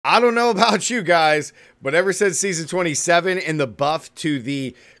I don't know about you guys, but ever since Season 27 and the buff to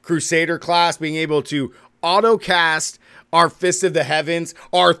the Crusader class, being able to auto-cast our Fist of the Heavens,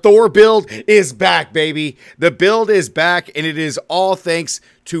 our Thor build is back, baby. The build is back, and it is all thanks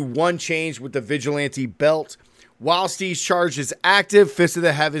to one change with the Vigilante belt. While Steve's charge is active, Fist of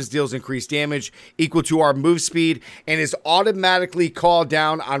the Heavens deals increased damage equal to our move speed and is automatically called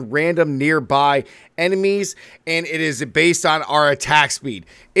down on random nearby enemies, and it is based on our attack speed.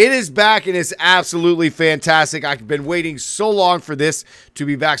 It is back and it's absolutely fantastic. I've been waiting so long for this to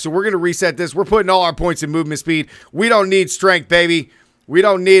be back, so we're going to reset this. We're putting all our points in movement speed. We don't need strength, baby. We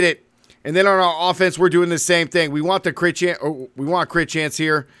don't need it. And then on our offense, we're doing the same thing. We want the crit chance. We want crit chance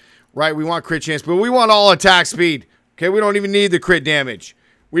here. Right, we want crit chance, but we want all attack speed. Okay, we don't even need the crit damage.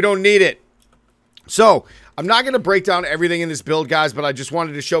 We don't need it. So, I'm not going to break down everything in this build, guys, but I just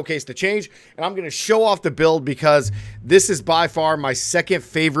wanted to showcase the change, and I'm going to show off the build because this is by far my second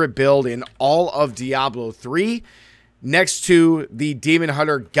favorite build in all of Diablo 3, next to the Demon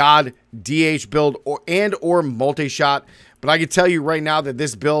Hunter God DH build or multi-shot. But I can tell you right now that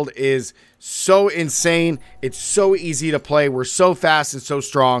this build is so insane. It's so easy to play. We're so fast and so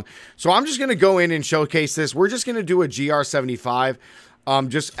strong. So I'm just going to go in and showcase this. We're just going to do a GR75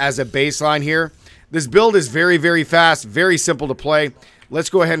 just as a baseline here. This build is very, very fast, very simple to play.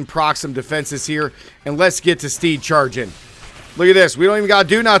 Let's go ahead and proc some defenses here, and let's get to Steed charging. Look at this. We don't even got to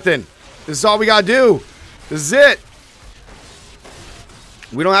do nothing. This is all we got to do. This is it.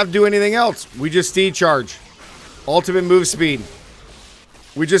 We don't have to do anything else. We just Steed charge. Ultimate move speed.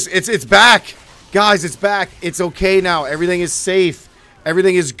 It's back. Guys, it's back. It's okay now. Everything is safe.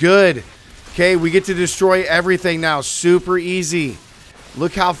 Everything is good. Okay, we get to destroy everything now. Super easy.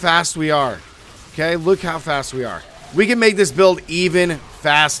 Look how fast we are. Okay, look how fast we are. We can make this build even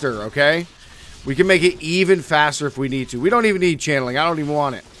faster, okay? We can make it even faster if we need to. We don't even need channeling. I don't even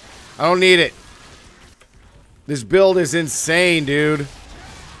want it. I don't need it. This build is insane, dude.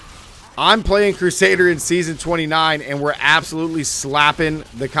 I'm playing Crusader in Season 29, and we're absolutely slapping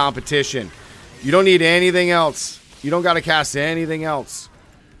the competition. You don't need anything else. You don't got to cast anything else.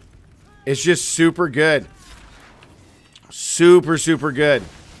 It's just super good. Super, super good.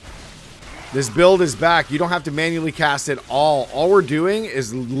 This build is back. You don't have to manually cast it all. All we're doing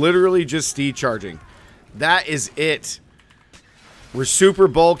is literally just Steed charging. That is it. We're super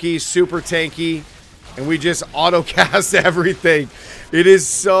bulky, super tanky, and we just auto-cast everything. It is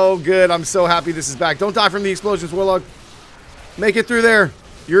so good. I'm so happy this is back. Don't die from the explosions, Warlug. Make it through there.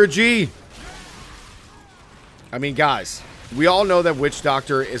 You're a G. I mean, guys, we all know that Witch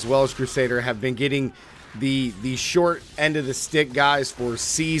Doctor as well as Crusader have been getting the short end of the stick, guys, for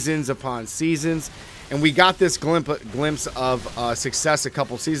seasons upon seasons. And we got this glimpse of success a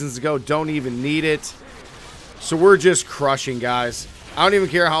couple seasons ago. Don't even need it. So we're just crushing, guys. I don't even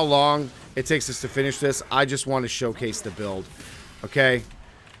care how long it takes us to finish this. I just want to showcase the build. Okay.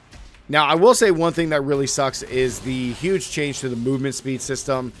 Now, I will say one thing that really sucks is the huge change to the movement speed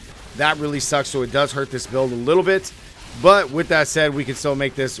system. That really sucks, so it does hurt this build a little bit. But with that said, we can still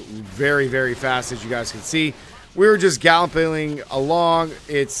make this very, very fast, as you guys can see. We were just galloping along.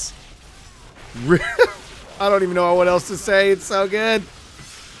 It's... I don't even know what else to say. It's so good.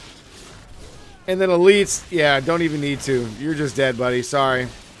 And then elites, yeah, don't even need to. You're just dead, buddy. Sorry.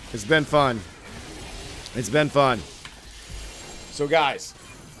 It's been fun. It's been fun. So guys,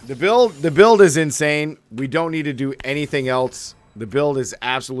 the build is insane. We don't need to do anything else. The build is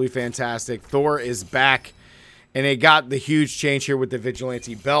absolutely fantastic. Thor is back, and it got the huge change here with the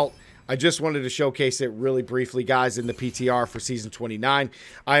Vigilante belt. I just wanted to showcase it really briefly, guys, in the PTR for Season 29.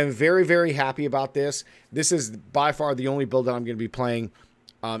 I am very, very happy about this. This is by far the only build that I'm going to be playing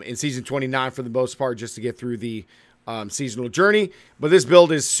in Season 29 for the most part, just to get through the seasonal journey. But this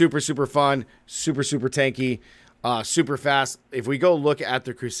build is super, super fun, super, super tanky. Super fast. If we go look at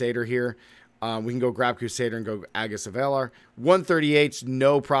the Crusader here, we can go grab Crusader and go Agus of Elar. 138,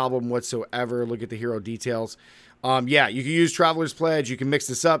 no problem whatsoever. Look at the hero details. Yeah, you can use Traveler's Pledge. You can mix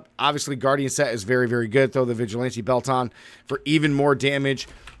this up. Obviously, Guardian set is very, very good. Throw the Vigilante belt on for even more damage.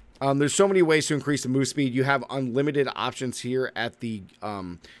 There's so many ways to increase the move speed. You have unlimited options here at the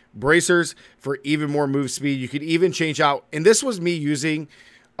bracers for even more move speed. You could even change out, and this was me using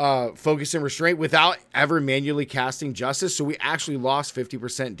focus and restraint without ever manually casting justice, so we actually lost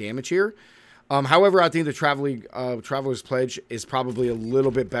 50% damage here. However, I think the Traveler's Pledge is probably a little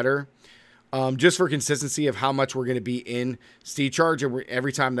bit better, just for consistency of how much we're going to be in Steed Charge, and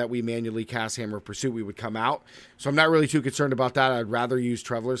every time that we manually cast Hammer of Pursuit, we would come out. So I'm not really too concerned about that. I'd rather use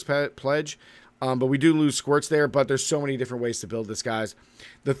Traveler's Pledge, but we do lose squirts there, but there's so many different ways to build this, guys.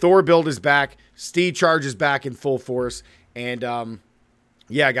 The Thor build is back. Steed Charge is back in full force, and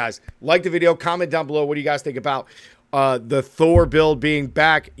yeah, guys, like the video, comment down below. What do you guys think about the Thor build being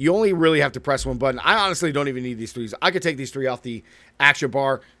back? You only really have to press one button. I honestly don't even need these 3s. I could take these 3 off the action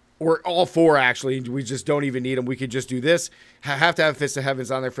bar, or all 4 actually. We just don't even need them. We could just do this. Have to have Fist of Heavens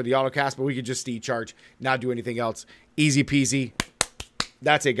on there for the autocast, but we could just steed charge, not do anything else. Easy peasy.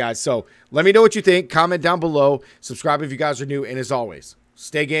 That's it, guys. So let me know what you think. Comment down below. Subscribe if you guys are new. And as always,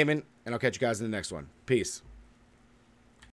 stay gaming, and I'll catch you guys in the next one. Peace.